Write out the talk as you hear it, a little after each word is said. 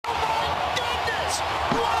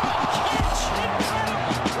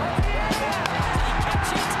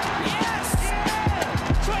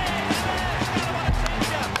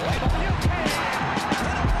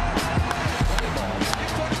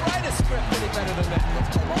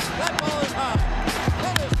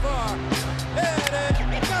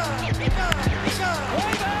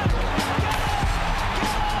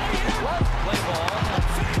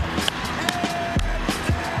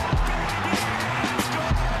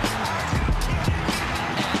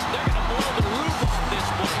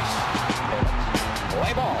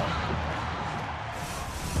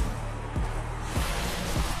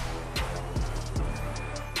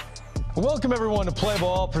Welcome, everyone, to Play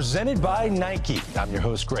Ball, presented by Nike. I'm your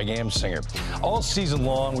host, Greg Amsinger. All season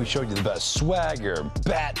long, we showed you the best swagger,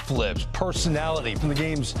 bat flips, personality from the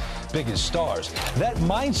game's biggest stars. That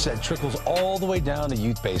mindset trickles all the way down to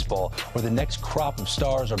youth baseball, where the next crop of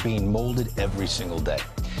stars are being molded every single day.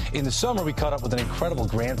 In the summer, we caught up with an incredible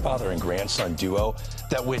grandfather and grandson duo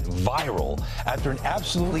that went viral after an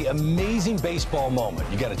absolutely amazing baseball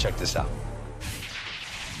moment. You got to check this out.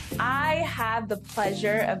 I have the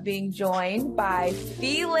pleasure of being joined by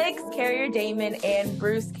Felix Carrier-Damon and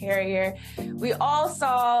Bruce Carrier. We all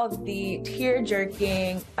saw the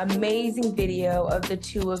tear-jerking, amazing video of the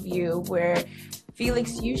two of you where,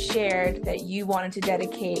 Felix, you shared that you wanted to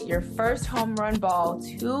dedicate your first home run ball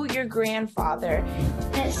to your grandfather.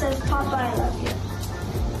 And it says, "Papa, I love you."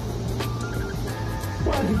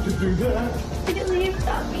 Why did you do that? Because you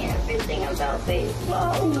taught me everything about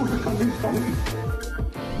baseball.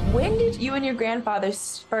 When did you and your grandfather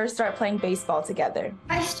first start playing baseball together?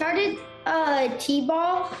 I started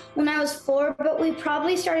t-ball when I was 4, but we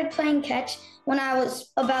probably started playing catch when I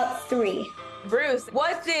was about 3. Bruce,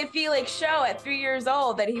 what did Felix show at 3 years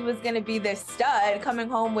old that he was going to be this stud coming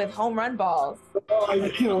home with home run balls? Well,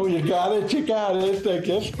 you got it, I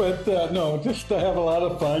guess. But no, just to have a lot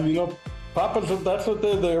of fun. Papa's, that's what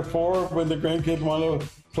they're there for when the grandkids want to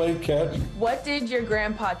play catch. What did your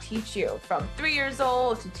grandpa teach you from 3 years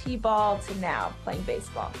old to t-ball to now playing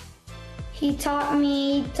baseball? He taught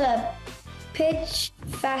me to pitch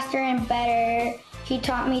faster and better. He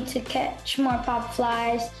taught me to catch more pop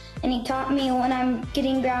flies. And he taught me when I'm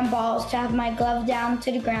getting ground balls to have my glove down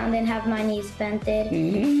to the ground and have my knees bented.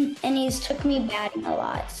 Mm-hmm. And he's took me batting a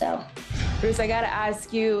lot, so. Bruce, I gotta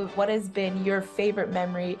ask you, what has been your favorite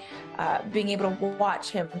memory being able to watch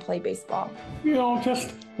him play baseball?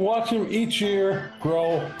 Just watch him each year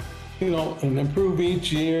grow, and improve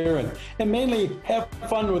each year and mainly have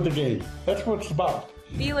fun with the game. That's what it's about.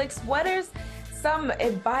 Felix, what is some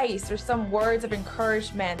advice or some words of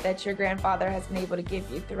encouragement that your grandfather has been able to give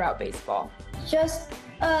you throughout baseball? Just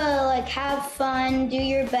have fun, do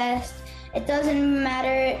your best. It doesn't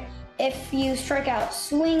matter if you strike out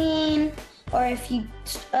swinging or if you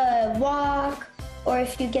walk or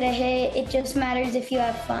if you get a hit. It just matters if you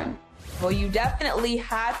have fun. Well, you definitely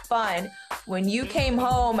had fun when you came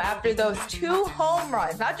home after those 2 home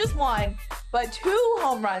runs, not just one, but 2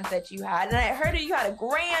 home runs that you had. And I heard you had a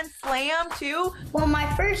grand slam too. Well, my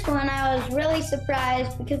first one, I was really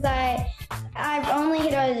surprised because I've only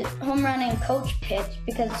hit a home run in coach pitch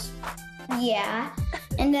because, yeah.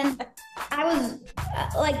 And then I was,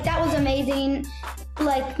 that was amazing,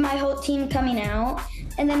 my whole team coming out.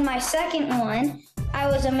 And then my second one, I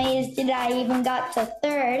was amazed that I even got to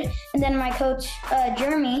 3rd. And then my coach,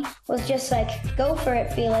 Jeremy, was just like, "Go for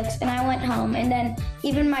it, Felix." And I went home. And then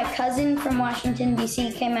even my cousin from Washington,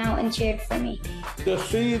 D.C. came out and cheered for me. To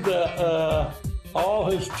see all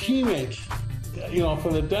his teammates,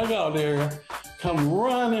 from the dugout area, come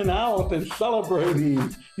running out and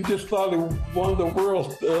celebrating. You just thought he won the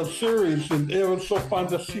World Series, and it was so fun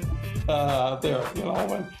to see there,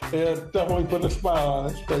 and it definitely put a smile on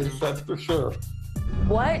his face, that's for sure.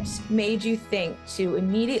 What made you think to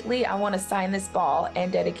immediately, I want to sign this ball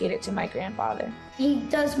and dedicate it to my grandfather? He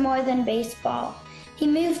does more than baseball. He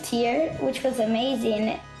moved here, which was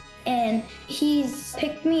amazing, and he's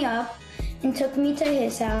picked me up and took me to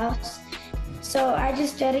his house. So I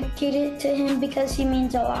just dedicated it to him because he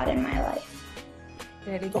means a lot in my life.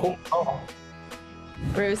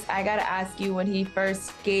 Bruce, I gotta ask you, when he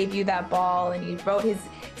first gave you that ball and he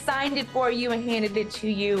signed it for you and handed it to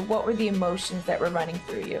you, what were the emotions that were running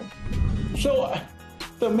through you? So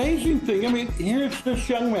the amazing thing, here's this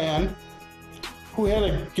young man who had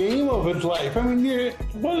a game of his life.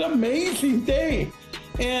 What an amazing day.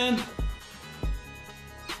 And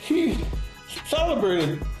he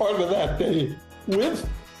celebrated part of that day with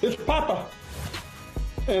his papa.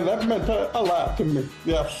 And that meant a lot to me,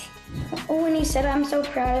 yes. When he said, "I'm so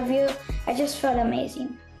proud of you," I just felt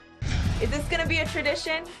amazing. Is this gonna be a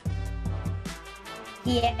tradition?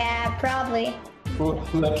 Yeah, probably.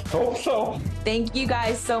 Let's hope so. Thank you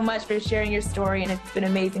guys so much for sharing your story, and it's been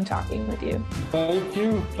amazing talking with you. Thank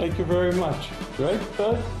you. Thank you very much. Right,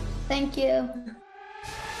 Bud? Thank you.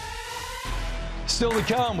 Still to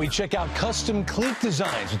come, we check out custom cleat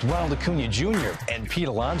designs with Ronald Acuna Jr. and Pete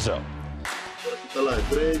Alonso. Por aquí está la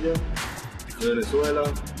estrella de Venezuela.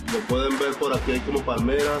 Como pueden ver por aquí hay como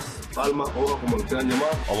palmeras, palmas, hojas, como lo quieran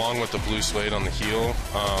llamar. Along with the blue suede on the heel,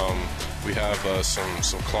 we have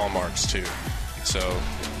some claw marks too. So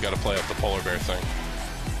you got to play up the polar bear thing.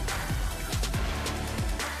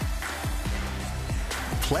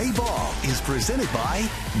 Play Ball is presented by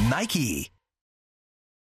Nike.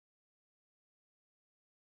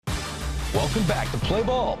 Welcome back to Play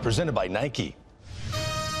Ball, presented by Nike.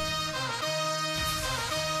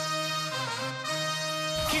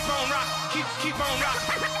 Keep on rocking, keep on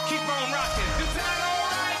rocking, keep on rocking. Is that all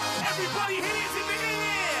right? Everybody hands in the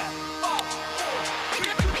air.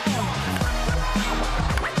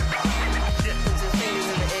 Just put your fingers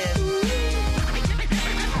in the air.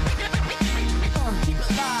 Keep it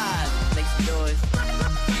live. Make some noise.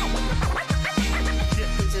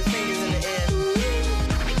 Just put your fingers in the air.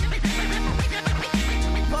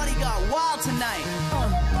 Party got wild tonight.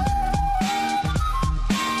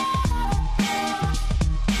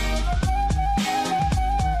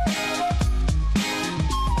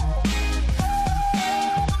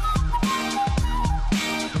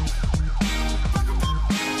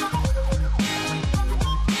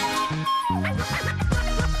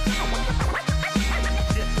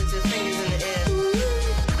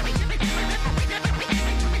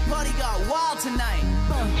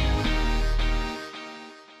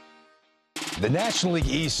 The National League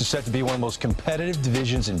East is set to be one of the most competitive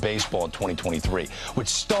divisions in baseball in 2023, with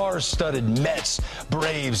star-studded Mets,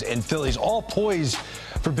 Braves, and Phillies all poised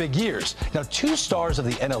for big years. Now, two stars of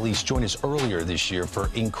the NL East joined us earlier this year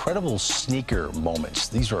for incredible sneaker moments.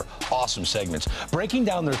 These are awesome segments, breaking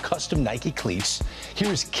down their custom Nike cleats.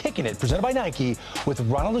 Here is Kicking It, presented by Nike, with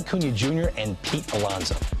Ronald Acuna Jr. and Pete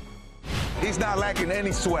Alonso. He's not lacking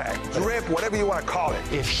any swag, drip, whatever you want to call it.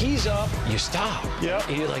 If he's up, you stop. Yeah.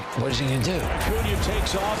 You're like, what is he going to do? Acuna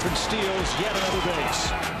takes off and steals yet another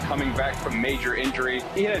base. Coming back from major injury,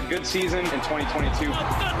 he had a good season in 2022. A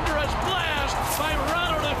thunderous blast by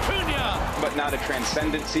Ronald Acuna. But not a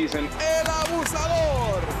transcendent season. El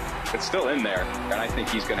abusador. It's still in there, and I think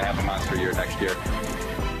he's going to have a monster year next year.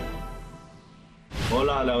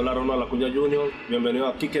 Hola, le habla Ronald Acuna Jr. Bienvenido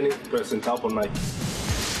a Kicking It, presentado por Nike.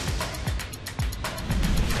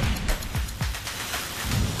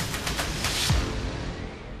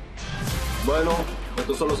 Bueno,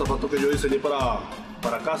 estos son los zapatos que yo diseñé para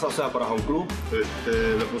casa, o sea, para Home Club.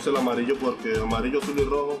 Le puse el amarillo porque amarillo, azul y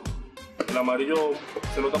rojo. El amarillo,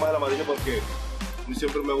 se nota más el amarillo porque a mí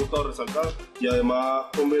siempre me ha gustado resaltar. Y además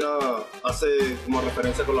combina, hace como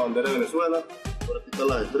referencia con la bandera de Venezuela. Por aquí está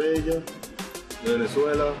la estrella de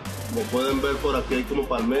Venezuela. Como pueden ver por aquí hay como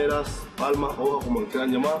palmeras, palmas, hojas, como lo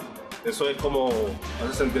quieran llamar. Eso es como,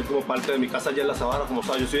 hace sentir como parte de mi casa allá en la sabana. Como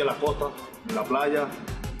saben, yo soy de la costa, en la playa.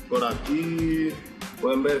 Por aquí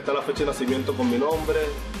pueden ver, está la fecha de nacimiento con mi nombre,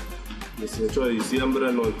 18 de diciembre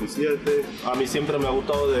del 97. A mí siempre me ha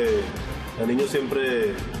gustado de niño,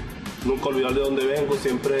 siempre, nunca olvidar de dónde vengo,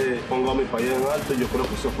 siempre pongo a mi país en alto y yo creo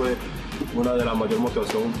que eso fue una de las mayores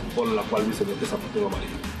motivaciones por la cual diseñé este zapato en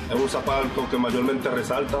amarillo. Es un zapato que mayormente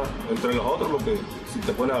resalta entre los otros, porque si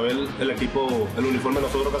te pones a ver el equipo, el uniforme de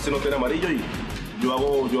nosotros casi no tiene amarillo y yo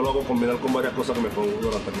lo hago combinar con varias cosas que me pongo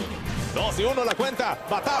durante el día. 2-1 la cuenta,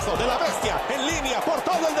 batazo de la bestia, en línea por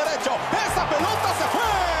todo el derecho, esa pelota se fue.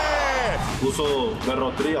 Puso de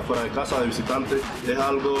rostría fuera de casa de visitante, es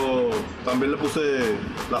algo, también le puse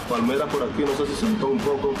las palmeras por aquí, no sé si se notó un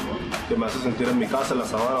poco, que me hace sentir en mi casa, en la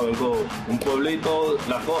sabana, vengo un pueblito,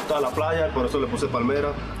 la costa, la playa, por eso le puse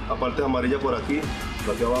palmeras, aparte amarilla por aquí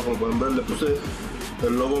abajo, como pueden ver, le puse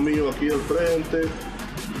el logo mío aquí al frente,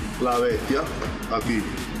 la bestia aquí,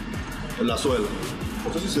 en la suela.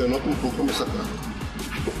 No sé si se nota un poco, me saca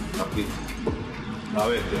aquí, la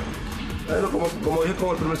bestia. Pero como dije con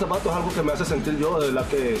el primer zapato, es algo que me hace sentir yo, de verdad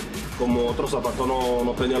que como otros zapatos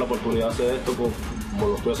no tenía la oportunidad de hacer esto, como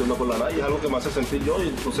lo estoy haciendo con la Nike, es algo que me hace sentir yo y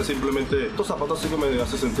entonces simplemente estos zapatos sí que me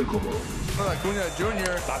hace sentir cómodo. Acuna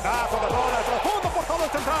Jr. Batazo de bola, profundo por todo el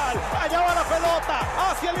central, allá va la pelota,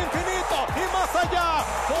 hacia el infinito y más allá.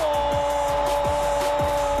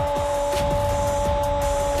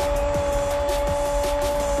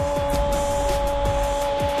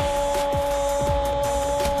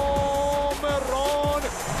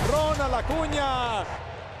 Acuna.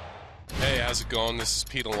 Hey, how's it going? This is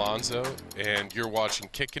Pete Alonso, and you're watching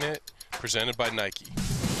Kicking It, presented by Nike.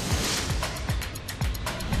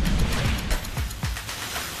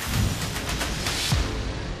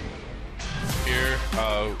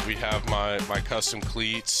 we have my custom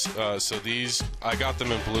cleats. So these, I got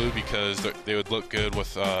them in blue because they would look good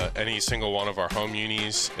with any single one of our home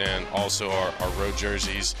unis and also our road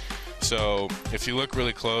jerseys. So if you look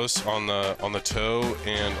really close on the toe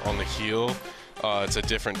and on the heel, it's a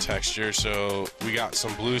different texture. So we got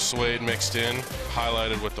some blue suede mixed in,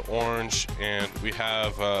 highlighted with the orange, and we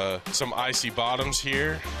have some icy bottoms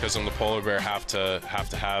here because on the polar bear have to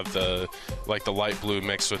have the light blue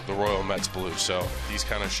mixed with the Royal Mets blue. So these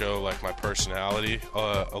kind of show like my personality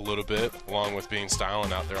a little bit, along with being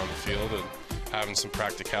styling out there on the field and having some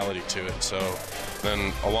practicality to it. So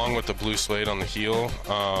then along with the blue suede on the heel,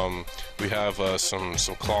 we have some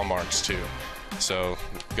claw marks too. So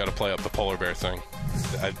got to play up the polar bear thing.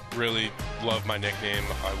 I really love my nickname.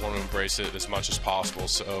 I want to embrace it as much as possible.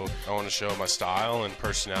 So I want to show my style and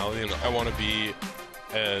personality, and I want to be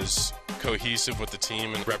as cohesive with the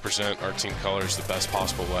team and represent our team colors the best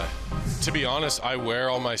possible way. To be honest, I wear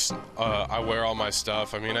all my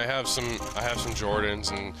stuff. I mean, I have some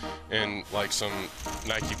Jordans and like some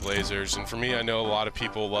Nike Blazers, and for me, I know a lot of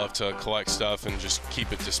people love to collect stuff and just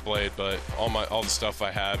keep it displayed, but all the stuff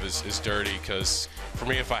I have is dirty, because for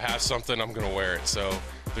me, if I have something, I'm gonna wear it. So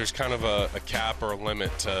there's kind of a cap or a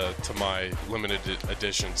limit to my limited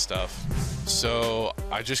edition stuff. So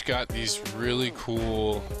I just got these really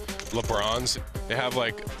cool LeBrons. They have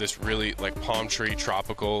like this really like palm tree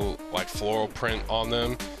tropical like floral print on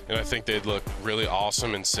them, and I think they'd look really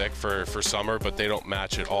awesome and sick for summer, but they don't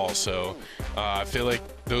match at all. So I feel like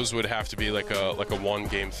those would have to be like a one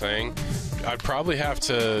game thing. I'd probably have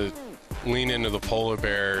to lean into the polar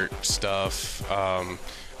bear stuff.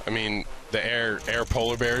 I mean, the Air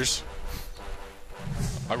polar bears.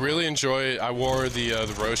 I really enjoy it. I wore the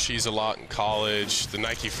Roshis a lot in college. The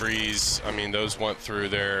Nike Frees, I mean, those went through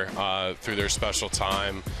their special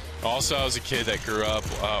time. Also, I was a kid that grew up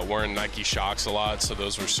wearing Nike Shox a lot, so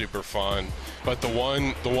those were super fun. But the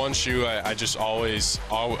one shoe I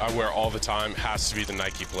wear all the time has to be the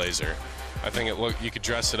Nike Blazer. I think you could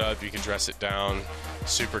dress it up, you could dress it down,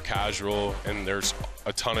 super casual, and there's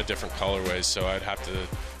a ton of different colorways. So I'd have to,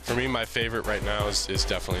 for me, my favorite right now is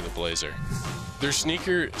definitely the Blazer. There's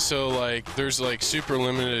sneakers, so like there's like super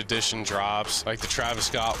limited edition drops, like the Travis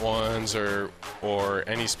Scott ones or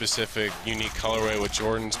any specific unique colorway with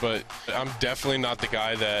Jordans. But I'm definitely not the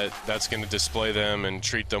guy that's going to display them and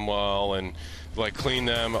treat them well and like clean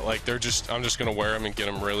them. Like I'm just going to wear them and get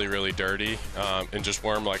them really, really dirty and just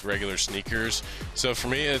wear them like regular sneakers. So for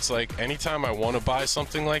me, it's like anytime I want to buy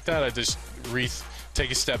something like that, I just take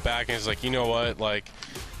a step back and it's like, you know what, like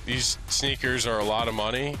these sneakers are a lot of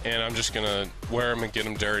money, and I'm just gonna wear them and get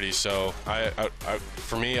them dirty. So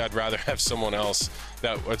for me, I'd rather have someone else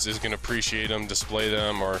that is gonna appreciate them, display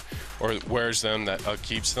them, or wears them, that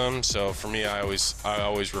keeps them. So for me, I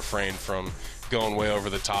always refrain from going way over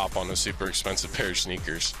the top on a super expensive pair of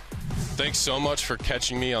sneakers. Thanks so much for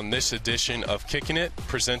catching me on this edition of Kicking It,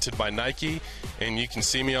 presented by Nike, and you can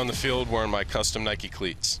see me on the field wearing my custom Nike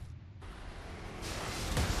cleats.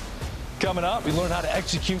 Coming up, we learn how to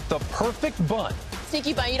execute the perfect bunt.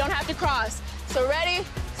 Sneaky bunt, you don't have to cross. So ready,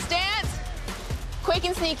 stance, quick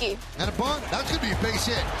and sneaky. And a bunt, that's going to be a base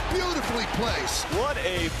hit. Beautifully placed. What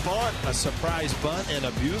a bunt, a surprise bunt, and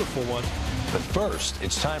a beautiful one. But first,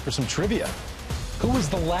 it's time for some trivia. Who was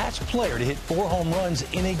the last player to hit 4 home runs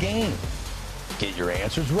in a game? Get your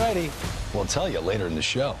answers ready. We'll tell you later in the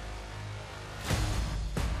show.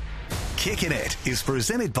 Kicking It is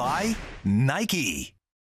presented by Nike.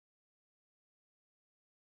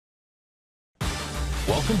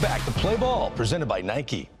 Welcome back to Play Ball, presented by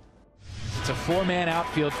Nike. It's a 4-man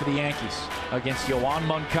outfield for the Yankees against Yoan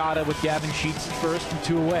Moncada with Gavin Sheets at first and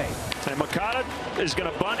 2 away. And Moncada is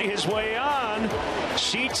going to bunt his way on.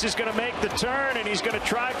 Sheets is going to make the turn, and he's going to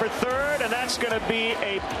try for third, and that's going to be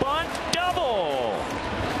a bunt double.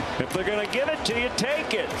 If they're going to give it to you,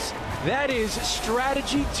 take it. That is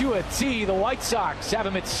strategy to a T. The White Sox have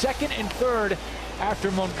him at second and third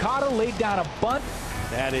after Moncada laid down a bunt.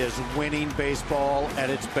 That is winning baseball at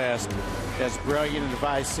its best. As brilliant as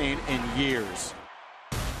I've seen in years.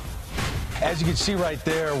 As you can see right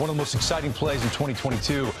there, one of the most exciting plays in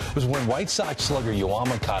 2022 was when White Sox slugger Yoan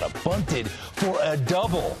Moncada bunted for a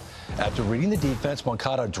double. After reading the defense,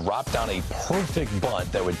 Moncada dropped down a perfect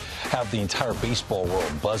bunt that would have the entire baseball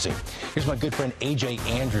world buzzing. Here's my good friend AJ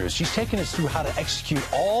Andrews. She's taking us through how to execute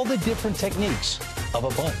all the different techniques of a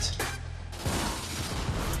bunt.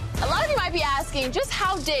 A lot of you might be asking, just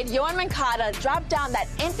how did Yoan Moncada drop down that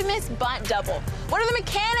infamous bunt double? What are the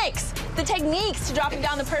mechanics, the techniques to dropping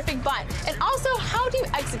down the perfect bunt? And also, how do you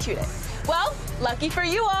execute it? Well, lucky for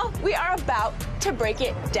you all, we are about to break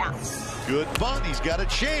it down. Good bunt. He's got a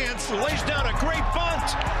chance. Lays down a great bunt.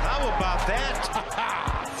 How about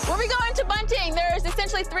that? When we go into bunting, there's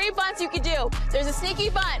essentially 3 bunts you could do. There's a sneaky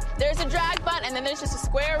bunt, there's a drag bunt, and then there's just a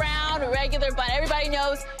square round, a regular bunt. Everybody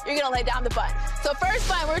knows you're gonna lay down the bunt. So first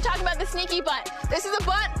bunt, we're talking about the sneaky bunt. This is a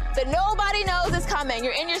bunt that nobody knows is coming.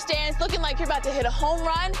 You're in your stance looking like you're about to hit a home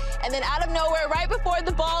run, and then out of nowhere, right before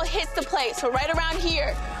the ball hits the plate, so right around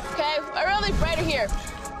here, okay? Or really right here,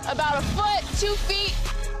 about a foot, 2 feet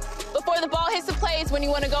before the ball hits the plate is when you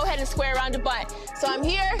wanna go ahead and square around a bunt. So I'm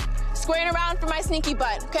here, squaring around for my sneaky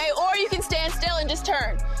bunt, okay? Or you can stand still and just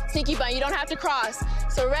turn. Sneaky bunt, you don't have to cross.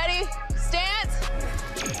 So ready, stance,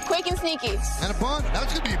 quick and sneaky. And a bunt.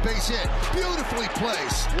 That's going to be a base hit. Beautifully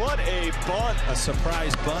placed. What a bunt. A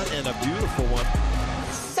surprise bunt and a beautiful one.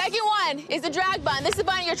 Second one is the drag bunt. This is a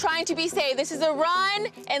bunt you're trying to be safe. This is a run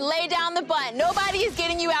and lay down the bunt. Nobody is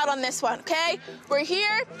getting you out on this one, okay? We're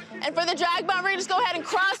here, and for the drag bunt, we're gonna just go ahead and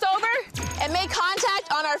cross over and make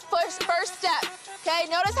contact on our first step. Okay,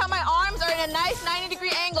 notice how my arms are in a nice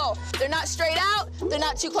 90-degree angle. They're not straight out, they're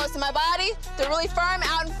not too close to my body, they're really firm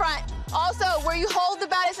out in front. Also, where you hold the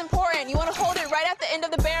bat is important. You wanna hold it right at the end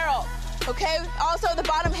of the barrel, okay? Also, the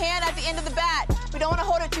bottom hand at the end of the bat. We don't wanna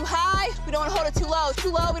hold it too high, we don't wanna hold it too low.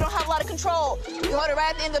 Too low, we don't have a lot of control. We hold it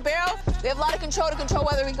right at the end of the barrel, we have a lot of control to control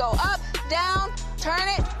whether we go up, down, turn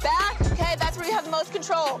it, back, okay? That's where you have the most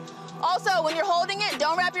control. Also, when you're holding it,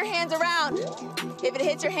 don't wrap your hands around. If it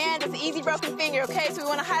hits your hand, it's an easy broken finger, okay? So we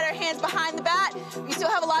want to hide our hands behind the bat. We still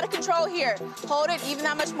have a lot of control here. Hold it even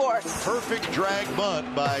that much more. Perfect drag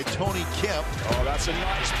bunt by Tony Kemp. Oh, that's a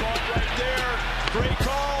nice bunt right there. Great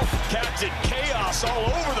call. Captain Chaos all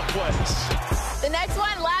over the place. The next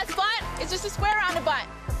one, last bunt, is just a square round of bunt.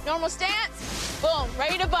 Normal stance, boom,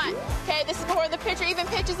 ready to bunt. Okay, this is before the pitcher even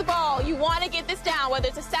pitches the ball. You want to get this down, whether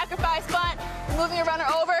it's a sacrifice bunt, you're moving a runner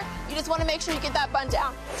over, you just want to make sure you get that bunt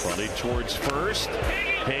down. Bunted towards first.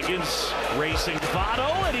 Higgins racing Votto,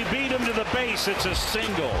 and he beat him to the base. It's a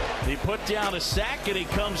single. He put down a sack, and he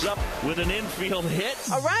comes up with an infield hit.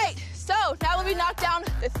 All right, so now that we knocked down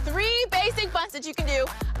the 3 basic bunts that you can do,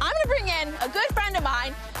 I'm going to bring in a good friend of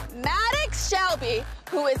mine, Maddox Shelby,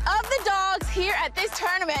 who is of the Dogs here at this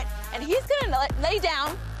tournament, and he's going to lay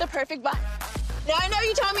down the perfect bunt. Now, I know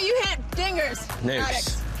you told me you hit dingers.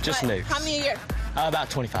 Nukes. Just nukes. How many a year? About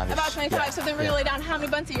 25. About 25. Yeah. So then we're going to lay down how many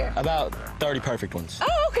bunts a year? About 30 perfect ones.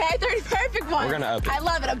 Oh, okay. 30 perfect ones. We're going to up it. I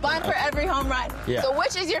love it. A bunt for every home run. Yeah. So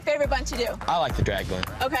which is your favorite bunt to do? I like the drag bunt.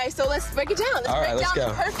 Okay, so let's break it down. Let's break down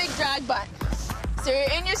the perfect drag bunt. So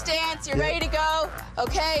you're in your stance, you're ready to go.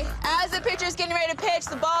 Okay, as the pitcher's getting ready to pitch,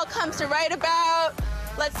 the ball comes to right about,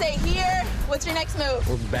 let's say here. What's your next move?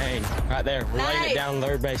 We're bang, right there. We're laying it down the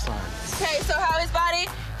third baseline. Okay, so how his body,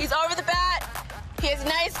 he's over the bat. He has a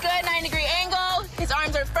nice, good 90-degree angle. His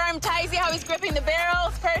arms are firm, tight. See how he's gripping the barrel?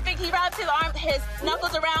 It's perfect. He wraps his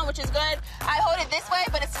knuckles around, which is good. I hold it this way,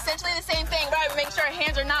 but it's essentially the same thing, right? We make sure our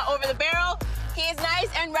hands are not over the barrel. He is nice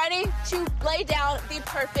and ready to lay down the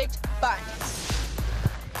perfect bunt.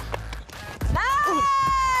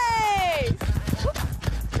 Nice!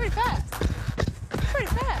 Pretty fast. Pretty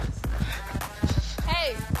fast.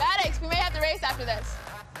 Hey, Maddox, we may have to race after this.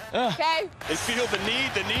 Okay? They feel the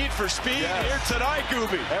need for speed here tonight,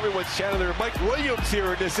 Gooby. Everyone's channeling Mike Williams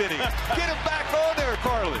here in this inning. Get him back on there,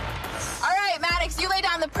 Carly. All right, Maddox, you lay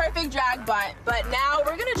down the perfect drag bunt, but now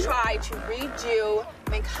we're going to try to redo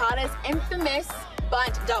Moncada's infamous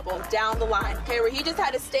bunt double down the line, okay, where he just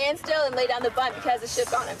had to stand still and lay down the bunt because of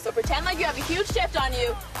shift on him. So pretend like you have a huge shift on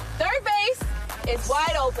you. Third base is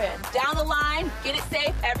wide open. Down the line, get it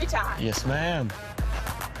safe every time. Yes, ma'am.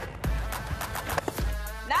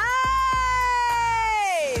 Nice!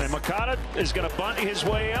 And Moncada is going to bunt his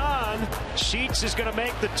way on. Sheets is going to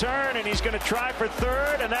make the turn, and he's going to try for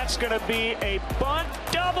third, and that's going to be a bunt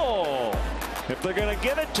double. If they're going to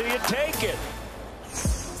give it to you, take it.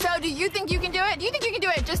 So do you think you can do it? Do you think you can do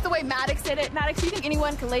it just the way Maddox did it? Maddox, do you think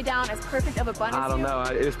anyone can lay down as perfect of a bunt as you? I don't know.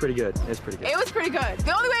 It was pretty good. It was pretty good. It was pretty good.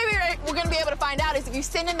 The only way we're going to be able to find out is if you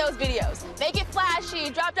send in those videos. Make it flashy,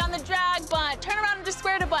 drop down the drag bunt, turn around and just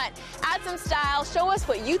square the bunt. Add some style. Show us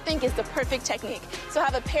what you think is the perfect technique. So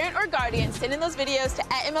have a parent or guardian send in those videos to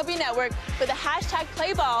 @MLB Network with the hashtag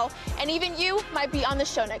 #PlayBall, and even you might be on the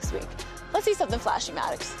show next week. Let's see something flashy,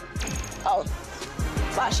 Maddox. Oh,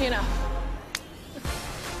 flashy enough.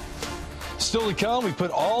 Still to come, we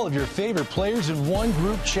put all of your favorite players in one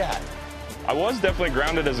group chat. I was definitely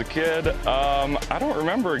grounded as a kid. I don't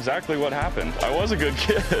remember exactly what happened. I was a good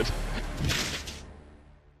kid.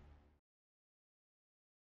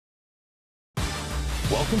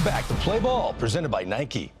 Welcome back to Play Ball, presented by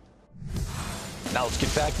Nike. Now let's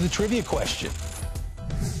get back to the trivia question.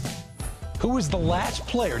 Who was the last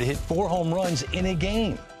player to hit 4 home runs in a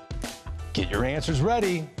game? Get your answers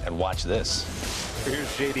ready and watch this.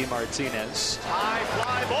 Here's J.D. Martinez. High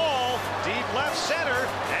fly ball, deep left center,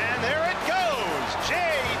 and there it goes.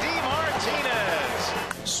 J.D.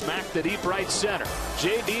 Martinez. Smacked the deep right center.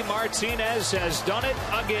 J.D. Martinez has done it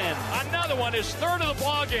again. Another one, his third of the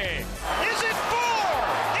ball game. Is it 4?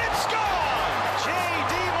 It's gone.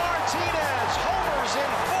 J.D. Martinez homers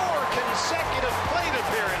in 4 consecutive plate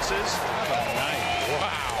appearances.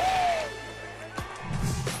 Wow.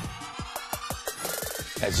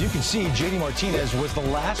 As you can see, J.D. Martinez was the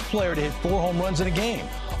last player to hit 4 home runs in a game,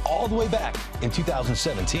 all the way back in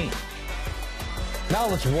 2017. Now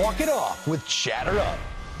let's walk it off with Chatter Up.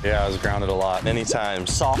 Yeah, I was grounded a lot, many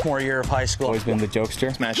times. Sophomore year of high school. Always been the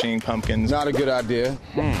jokester. Smashing pumpkins. Not a good idea.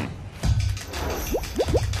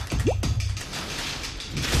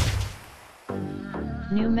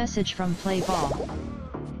 New message from Play Ball.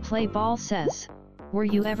 Play Ball says, were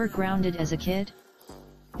you ever grounded as a kid?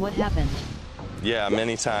 What happened? Yeah,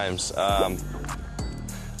 many times. I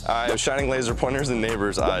was shining laser pointers in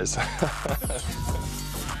neighbors' eyes.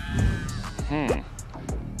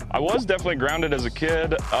 I was definitely grounded as a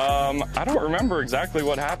kid. I don't remember exactly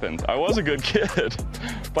what happened. I was a good kid,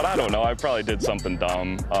 but I don't know. I probably did something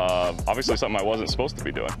dumb. Obviously something I wasn't supposed to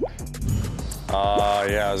be doing.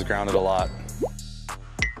 Yeah, I was grounded a lot.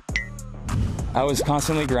 I was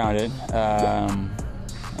constantly grounded.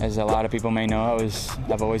 As a lot of people may know,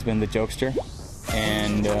 I've always been the jokester.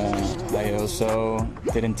 And I also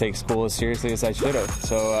didn't take school as seriously as I should have.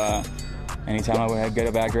 So anytime I would get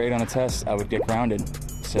a bad grade on a test, I would get grounded.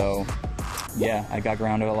 So yeah, I got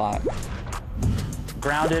grounded a lot.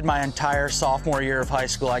 Grounded my entire sophomore year of high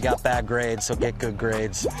school. I got bad grades, so get good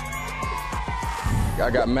grades. I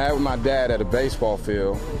got mad with my dad at a baseball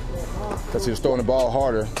field because he was throwing the ball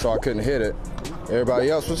harder, so I couldn't hit it. Everybody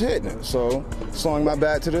else was hitting it, so slung my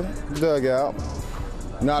bat to the dugout.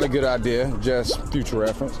 Not a good idea, just future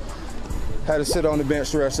reference. Had to sit on the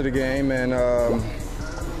bench the rest of the game and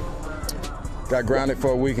got grounded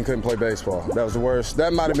for a week and couldn't play baseball. That was the worst.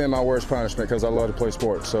 That might have been my worst punishment because I love to play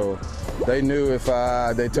sports. So they knew if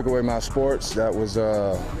they took away my sports, that was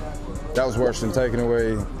worse than taking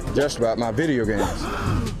away just about my video games.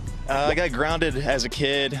 I got grounded as a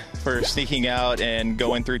kid for sneaking out and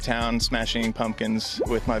going through town smashing pumpkins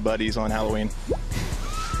with my buddies on Halloween.